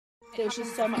there's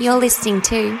just so much. You're listening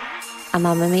to a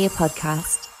Mamma Mia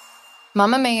podcast.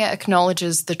 Mamma Mia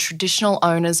acknowledges the traditional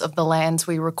owners of the lands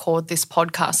we record this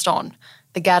podcast on,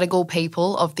 the Gadigal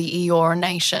people of the Eora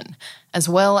Nation, as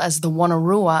well as the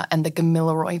Wonnarua and the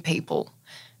Gamilaroi people.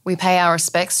 We pay our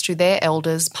respects to their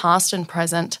elders, past and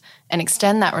present, and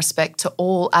extend that respect to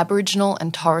all Aboriginal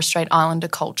and Torres Strait Islander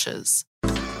cultures.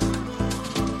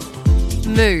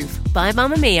 Move by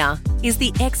Mamma Mia is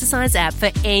the exercise app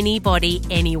for anybody,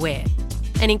 anywhere.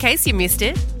 And in case you missed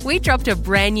it, we dropped a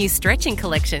brand new stretching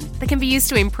collection that can be used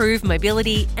to improve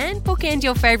mobility and bookend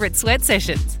your favourite sweat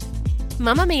sessions.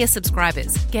 Mamma Mia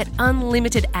subscribers get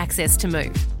unlimited access to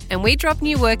Move, and we drop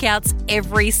new workouts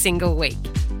every single week.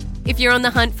 If you're on the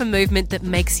hunt for movement that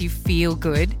makes you feel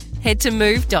good, head to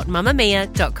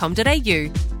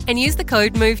move.mammamia.com.au and use the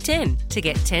code MOVE10 to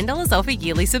get $10 off a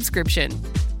yearly subscription.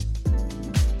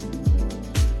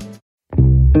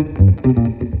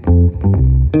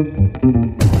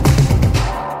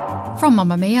 From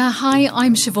Mamma Mia, hi,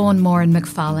 I'm Siobhan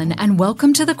Moran-McFarlane and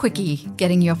welcome to The Quickie,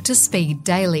 getting you up to speed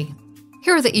daily.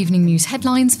 Here are the evening news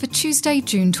headlines for Tuesday,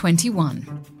 June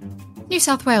 21. New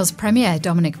South Wales Premier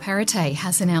Dominic Perrottet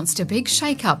has announced a big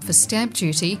shake-up for stamp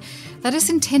duty that is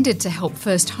intended to help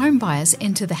first home buyers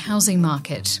enter the housing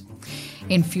market.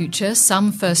 In future,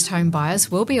 some first home buyers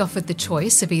will be offered the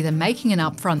choice of either making an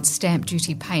upfront stamp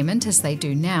duty payment, as they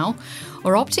do now,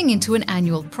 or opting into an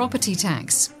annual property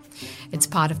tax. It's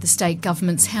part of the state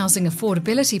government's housing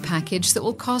affordability package that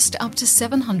will cost up to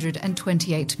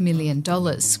 $728 million.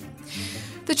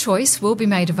 The choice will be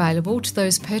made available to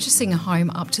those purchasing a home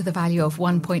up to the value of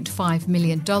 $1.5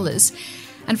 million,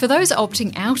 and for those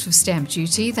opting out of stamp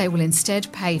duty, they will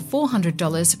instead pay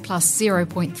 $400 plus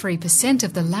 0.3%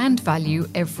 of the land value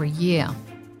every year.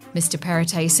 Mr.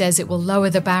 Perrottet says it will lower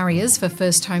the barriers for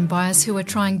first home buyers who are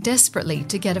trying desperately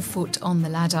to get a foot on the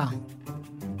ladder.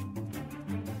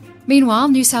 Meanwhile,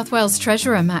 New South Wales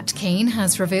Treasurer Matt Keane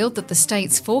has revealed that the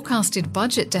state's forecasted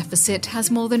budget deficit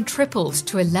has more than tripled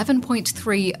to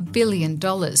 $11.3 billion.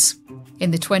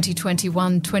 In the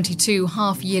 2021-22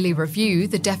 half-yearly review,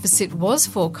 the deficit was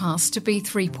forecast to be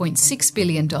 $3.6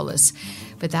 billion,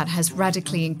 but that has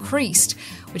radically increased,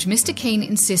 which Mr. Keane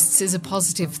insists is a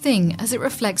positive thing as it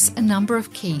reflects a number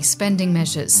of key spending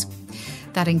measures.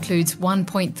 That includes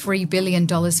 $1.3 billion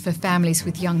for families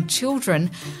with young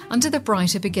children under the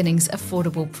Brighter Beginnings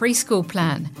Affordable Preschool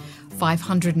Plan,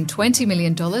 $520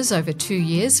 million over 2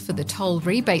 years for the toll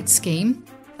rebate scheme,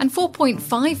 and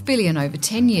 $4.5 billion over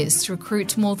 10 years to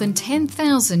recruit more than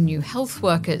 10,000 new health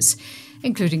workers,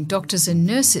 including doctors and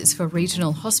nurses for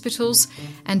regional hospitals,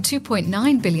 and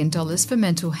 $2.9 billion for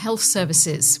mental health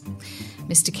services.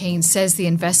 Mr. Keane says the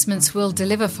investments will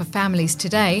deliver for families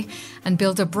today and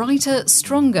build a brighter,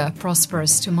 stronger,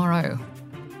 prosperous tomorrow.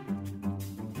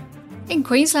 In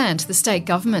Queensland, the state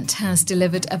government has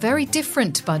delivered a very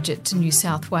different budget to New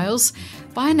South Wales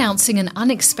by announcing an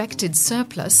unexpected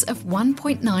surplus of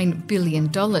 $1.9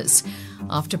 billion,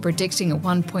 after predicting a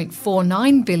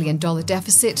 $1.49 billion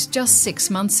deficit just 6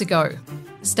 months ago.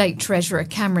 State Treasurer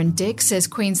Cameron Dick says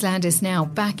Queensland is now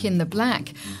back in the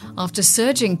black after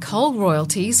surging coal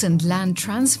royalties and land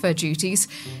transfer duties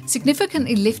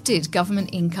significantly lifted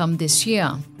government income this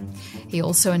year. He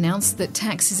also announced that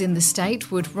taxes in the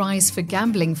state would rise for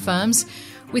gambling firms,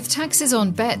 with taxes on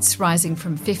bets rising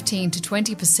from 15% to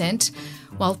 20%,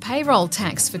 while payroll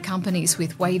tax for companies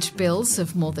with wage bills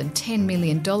of more than $10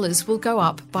 million will go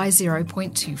up by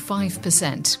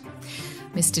 0.25%.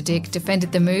 Mr. Dick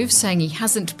defended the move, saying he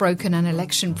hasn't broken an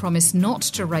election promise not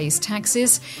to raise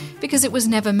taxes because it was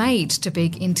never made to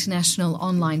big international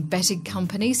online betting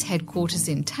companies, headquarters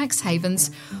in tax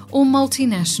havens, or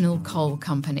multinational coal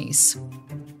companies.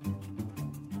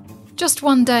 Just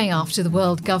 1 day after the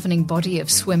world governing body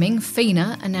of swimming,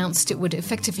 FINA, announced it would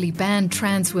effectively ban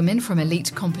trans women from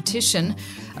elite competition,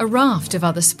 a raft of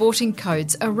other sporting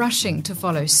codes are rushing to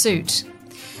follow suit.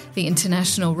 The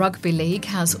International Rugby League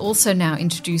has also now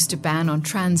introduced a ban on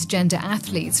transgender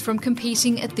athletes from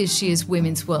competing at this year's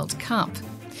Women's World Cup.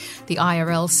 The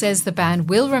IRL says the ban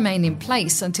will remain in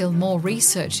place until more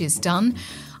research is done,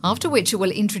 after which it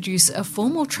will introduce a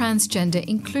formal transgender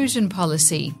inclusion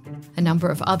policy. A number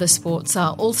of other sports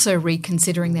are also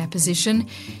reconsidering their position,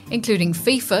 including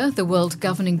FIFA, the world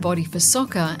governing body for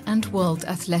soccer, and World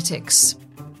Athletics.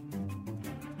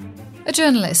 A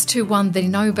journalist who won the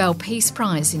Nobel Peace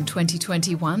Prize in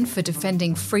 2021 for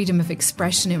defending freedom of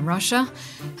expression in Russia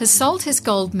has sold his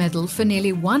gold medal for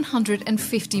nearly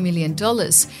 $150 million,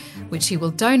 which he will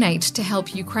donate to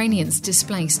help Ukrainians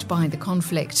displaced by the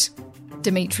conflict.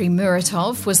 Dmitry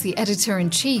Muratov was the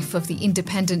editor-in-chief of the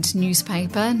independent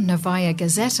newspaper Novaya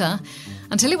Gazeta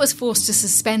until it was forced to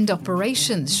suspend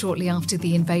operations shortly after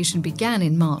the invasion began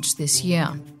in March this year.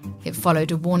 It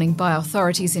followed a warning by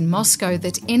authorities in Moscow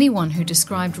that anyone who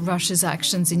described Russia's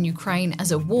actions in Ukraine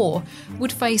as a war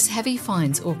would face heavy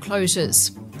fines or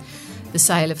closures. The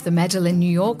sale of the medal in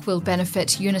New York will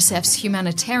benefit UNICEF's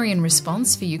humanitarian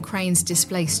response for Ukraine's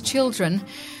displaced children,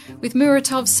 with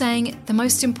Perrottet saying the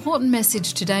most important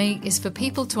message today is for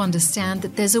people to understand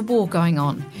that there's a war going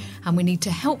on and we need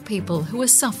to help people who are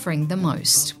suffering the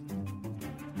most.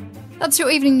 That's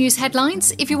your evening news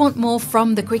headlines. If you want more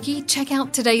from The Quickie, check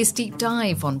out today's deep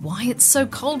dive on why it's so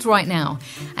cold right now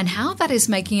and how that is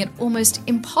making it almost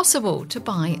impossible to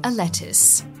buy a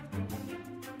lettuce.